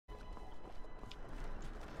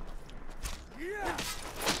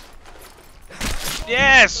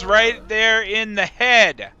Yes, right there in the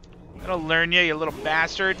head. That'll learn you, you little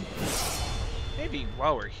bastard. Maybe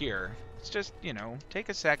while we're here, let's just, you know, take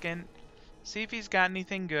a second, see if he's got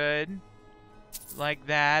anything good. Like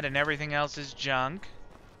that, and everything else is junk.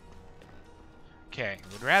 Okay,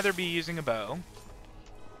 would rather be using a bow.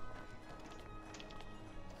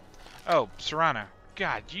 Oh, Serana.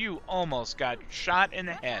 God, you almost got shot in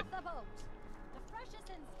the head. The freshest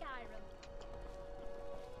in Skyrim.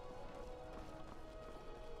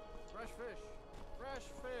 Fresh fish. Fresh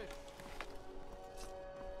fish.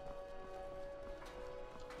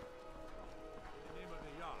 In the name of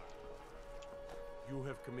the Yard, you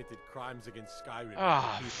have committed crimes against Skyrim.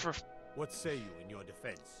 Ah, What say you in your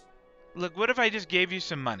defense? Look, what if I just gave you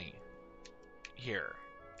some money? Here.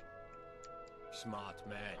 Smart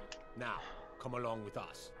man. Now, come along with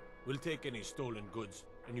us. We'll take any stolen goods,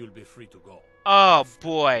 and you'll be free to go. Oh,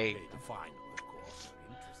 boy. Pay the fine, of course.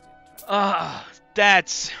 Interested. Ah,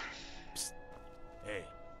 that's... Psst. Hey,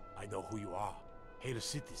 I know who you are. Hail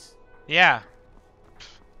cities. Yeah.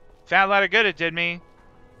 Fat lot of good it did me.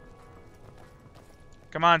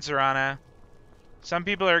 Come on, Serana. Some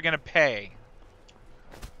people are gonna pay.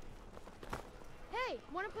 Hey,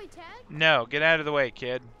 wanna play tag? No, get out of the way,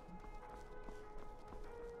 kid.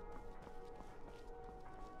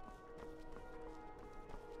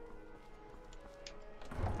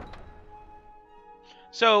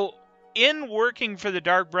 So, in working for the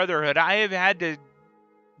Dark Brotherhood, I have had to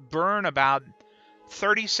burn about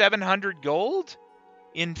 3,700 gold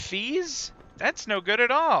in fees? That's no good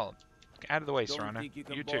at all. Out of the way, Serana.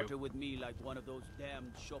 You too. With me like one of those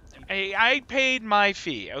damn shopkeepers. Hey, I paid my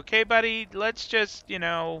fee, okay, buddy? Let's just, you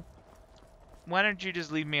know... Why don't you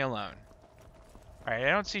just leave me alone? Alright,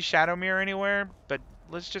 I don't see Shadowmere anywhere, but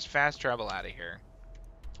let's just fast travel out of here.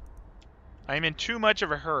 I'm in too much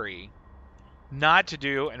of a hurry not to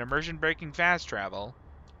do an immersion-breaking fast travel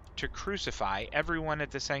to crucify everyone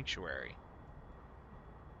at the sanctuary.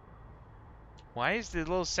 Why is the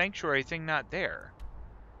little sanctuary thing not there?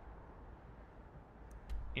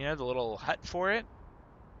 You know, the little hut for it?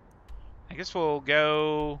 I guess we'll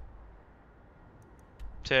go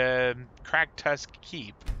to Crack Tusk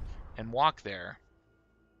Keep and walk there.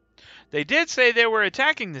 They did say they were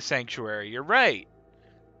attacking the sanctuary. You're right.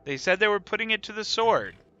 They said they were putting it to the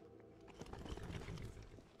sword.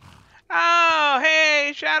 Oh,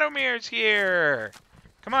 hey, Shadowmere's here.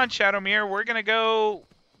 Come on, Shadowmere. We're going to go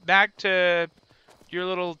back to your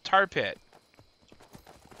little tar pit.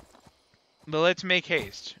 But let's make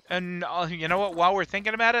haste. And you know what? While we're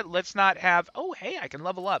thinking about it, let's not have... Oh, hey, I can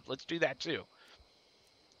level up. Let's do that, too.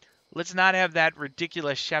 Let's not have that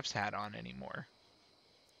ridiculous chef's hat on anymore.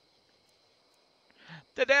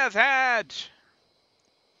 The Death Hat!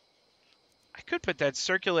 I could put that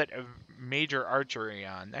circlet of major archery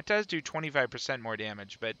on. That does do 25% more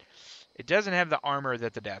damage, but it doesn't have the armor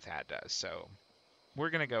that the Death Hat does, so we're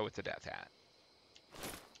going to go with the Death Hat.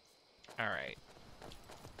 Alright.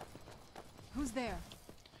 Who's there?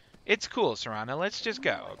 It's cool, Serana. Let's just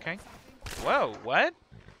go, okay? Whoa, what?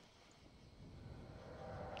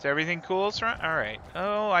 Is everything cool, Serana? Alright.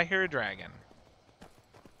 Oh, I hear a dragon.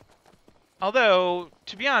 Although,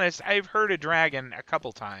 to be honest, I've heard a dragon a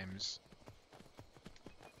couple times.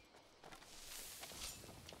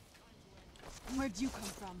 Where'd you come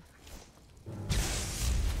from?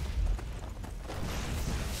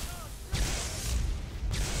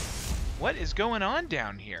 What is going on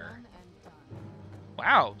down here?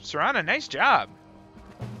 Wow, Serana, nice job.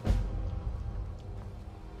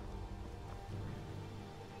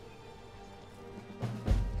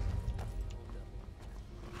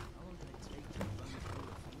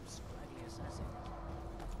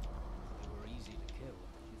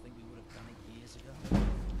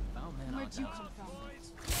 Where'd you come from?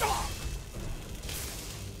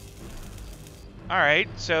 Alright,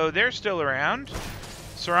 so they're still around.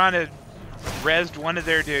 Serana rezzed one of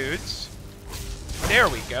their dudes. There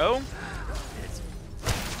we go.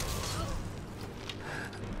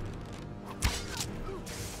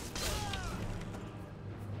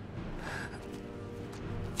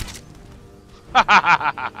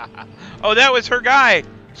 Oh, that was her guy.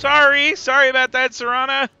 Sorry about that,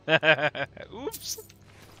 Serana. Oops.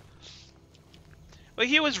 Well,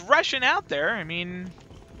 he was rushing out there. I mean...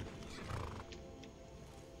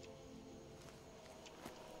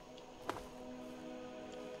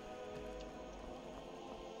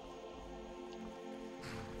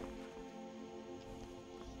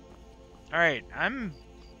 Alright, I'm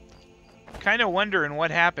kind of wondering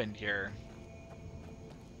what happened here.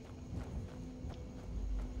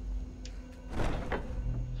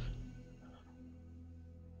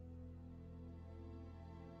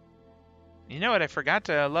 You know what? I forgot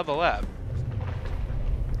to level up.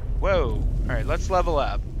 Whoa. Alright, let's level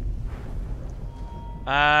up.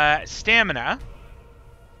 Stamina.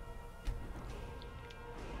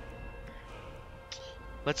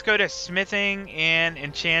 Let's go to smithing and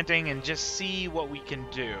enchanting and just see what we can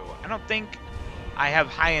do. I don't think I have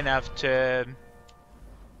high enough to...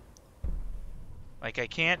 Like, I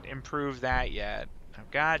can't improve that yet.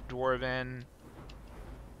 I've got Dwarven.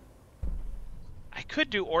 I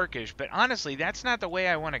could do Orcish, but honestly, that's not the way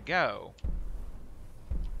I want to go.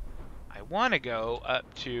 I want to go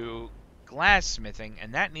up to glassmithing,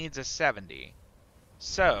 and that needs a 70.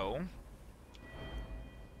 So,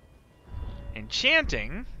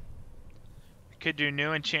 enchanting. I could do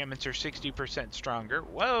new enchantments are 60% stronger.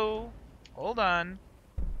 Whoa! Hold on.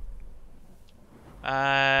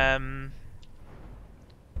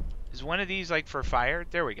 Is one of these like for fire?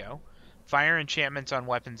 There we go. Fire enchantments on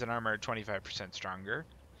weapons and armor are 25% stronger.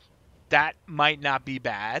 That might not be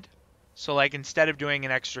bad. So like instead of doing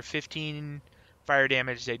an extra 15 fire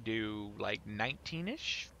damage, they do like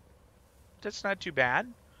 19-ish. That's not too bad.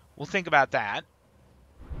 We'll think about that.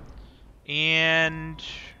 And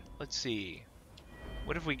let's see.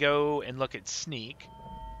 What if we go and look at sneak?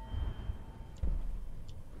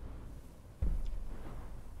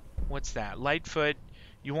 What's that? Lightfoot.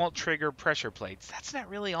 You won't trigger pressure plates. That's not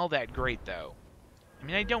really all that great, though. I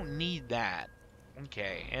mean, I don't need that.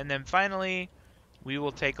 Okay, and then finally, we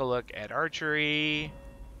will take a look at archery.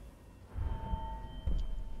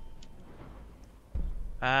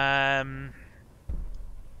 Alright,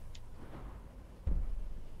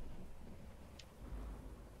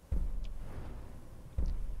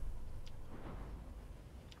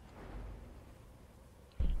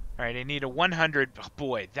 I need a 100. Oh,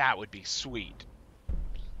 boy, that would be sweet.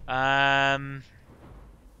 I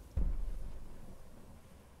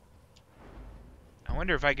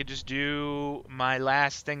wonder if I could just do my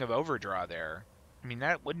last thing of overdraw there. I mean,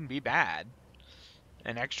 that wouldn't be bad.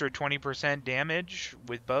 An extra 20% damage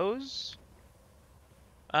with bows?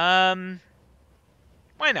 Why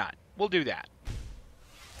not? We'll do that.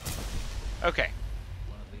 Okay.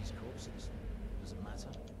 One of these corpses. Does it matter?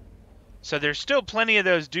 So there's still plenty of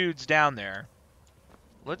those dudes down there.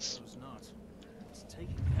 Let's... Suppose not. It's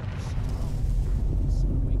taking ever so long. So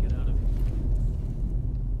we get out of here.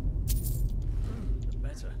 The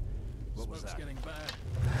better. What was Smoke's that? getting bad.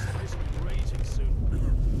 This place will be raging soon.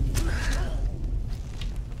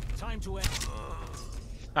 Time to end.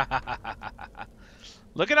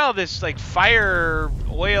 Look at all this, like, fire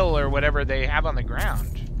oil or whatever they have on the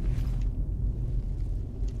ground.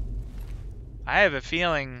 I have a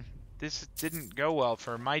feeling this didn't go well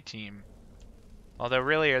for my team. Although,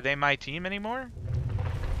 really, are they my team anymore?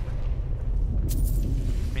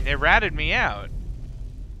 I mean, they ratted me out.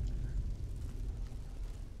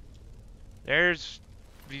 There's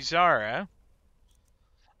Vizara.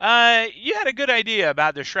 You had a good idea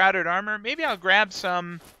about the shrouded armor. Maybe I'll grab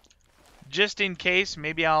some just in case.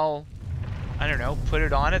 Maybe I'll, I don't know, put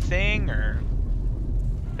it on a thing or...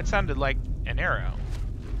 That sounded like an arrow.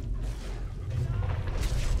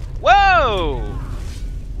 Whoa!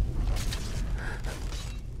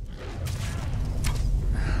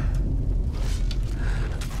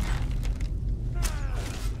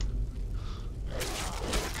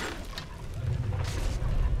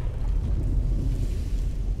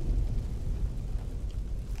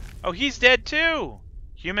 Oh, he's dead too!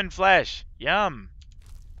 Human flesh. Yum.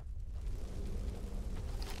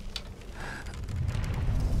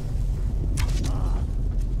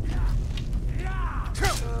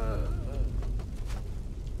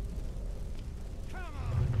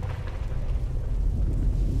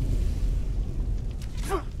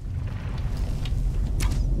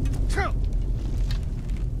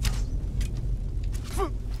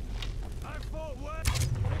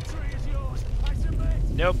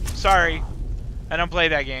 Nope, sorry. I don't play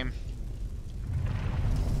that game.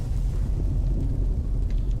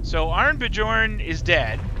 So Arnbjorn is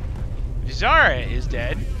dead. Vizara is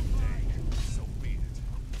dead. So be it.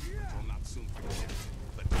 Will not soon forget.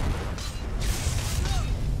 But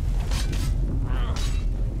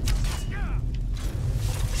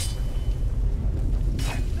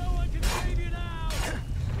No one can save you now!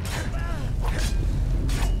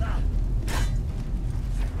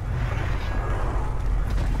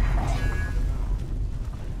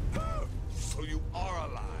 so you are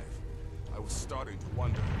alive. I was starting to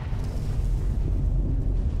wonder.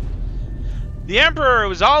 The Emperor, it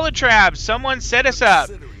was all a trap. Someone set us up.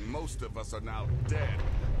 Considering most of us are now dead,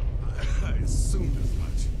 I assumed as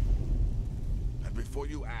much. And before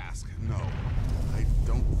you ask, no, I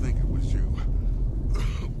don't think it was you.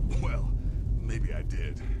 Well, maybe I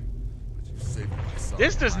did. But you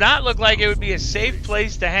This does not look like it would be a safe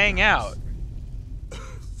place to hang out.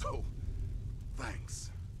 So, thanks.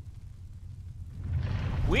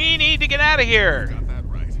 We need to get out of here. Got that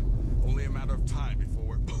right. Only a matter of time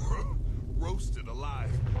before we're roasted alive.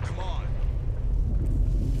 Come on.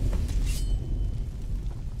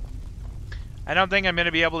 I don't think I'm going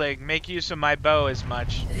to be able to make use of my bow as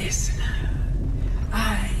much. Listener,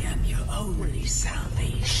 I am your only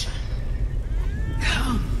salvation.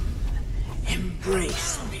 Come,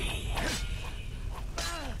 embrace me.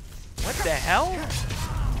 What the hell?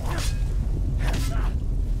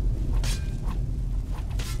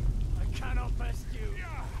 I cannot best you.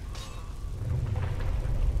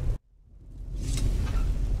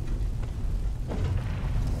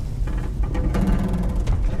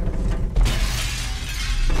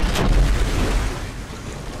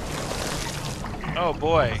 Oh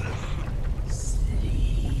boy.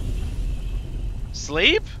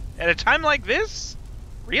 Sleep? At a time like this?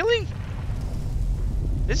 Really?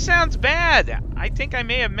 This sounds bad. I think I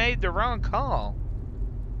may have made the wrong call.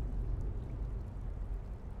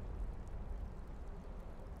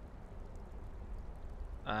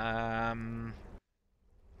 Hurry,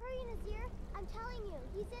 Nazir. I'm telling you,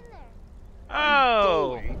 he's in there.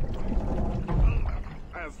 Oh.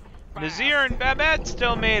 As Nazir and Babette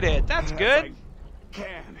still made it. That's good.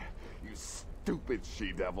 can, you stupid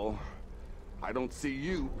she-devil. I don't see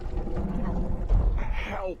you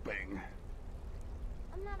helping.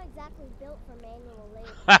 I'm not exactly built for manual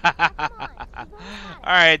labor. Now, come on, you've almost got it.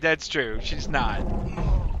 Alright, that's true. She's not.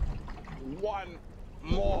 One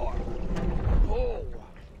more pull.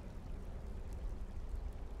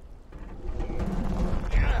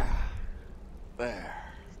 There.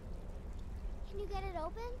 Can you get it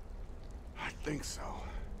open? I think so.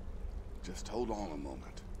 Just hold on a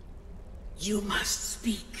moment. You must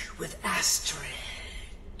speak with Astrid.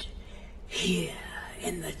 Here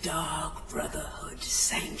in the Dark Brotherhood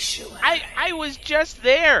Sanctuary. I was just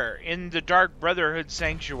there in the Dark Brotherhood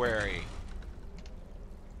Sanctuary.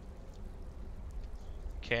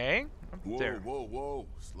 Okay. Up Whoa, there. whoa, whoa.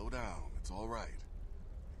 Slow down. It's all right.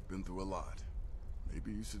 You've been through a lot.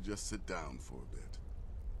 Maybe you should just sit down for a bit.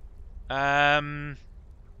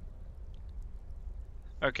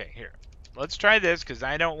 Okay, here. Let's try this, because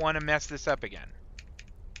I don't want to mess this up again.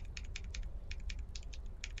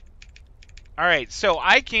 Alright, so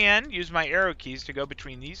I can use my arrow keys to go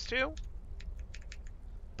between these two.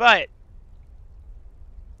 But...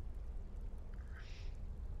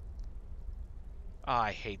 oh,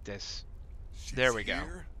 I hate this. She's There we go.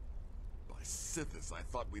 here? By Sithis, I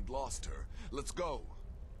thought we'd lost her. Let's go.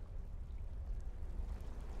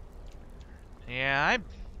 Yeah,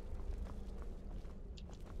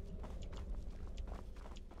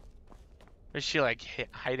 is she, like,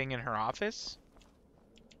 hiding in her office?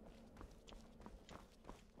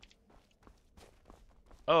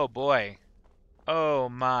 Oh, boy. Oh,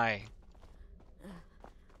 my.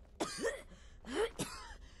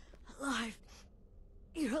 Alive.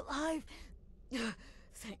 You're alive.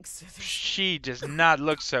 Thanks, Sithis. She does not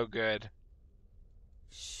look so good.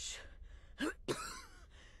 Shh.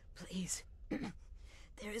 Please.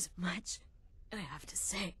 There is much I have to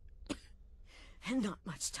say. And not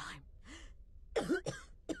much time.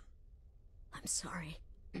 I'm sorry.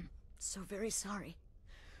 So very sorry.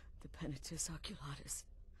 The Penitus Oculatus.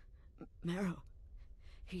 Marrow.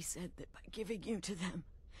 He said that by giving you to them,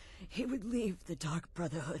 he would leave the Dark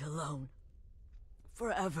Brotherhood alone.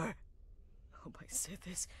 Forever. Oh, by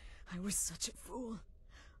Sithis, I was such a fool.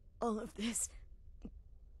 All of this,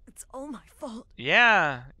 it's all my fault.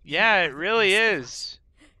 Yeah, it really is.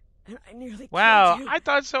 And I nearly Wow, killed you, I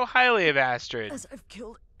thought so highly of Astrid. as I've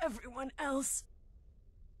killed everyone else.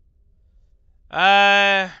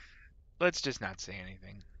 Let's just not say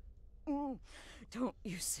anything. Don't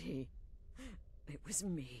you see? It was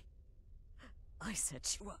me. I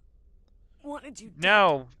set you up. Wanted you dead.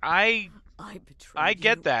 No, I betrayed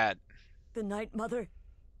get you. that. The Night Mother.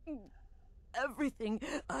 Everything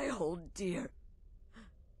I hold dear.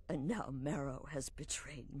 And now Marrow has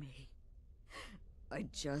betrayed me. I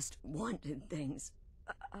just wanted things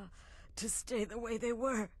to stay the way they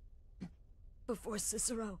were. Before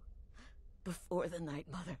Cicero. Before the Night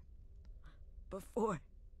Mother. Before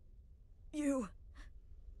you.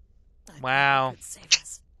 I thought Wow. you could save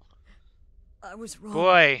us. I was wrong.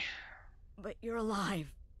 Boy. But you're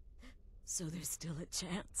alive. So there's still a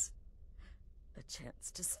chance. A chance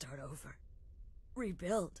to start over.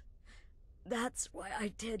 Rebuild. That's why I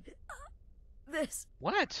did this.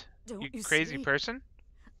 What? Don't You you crazy see? person?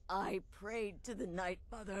 I prayed to the Night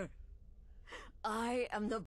Mother. I am the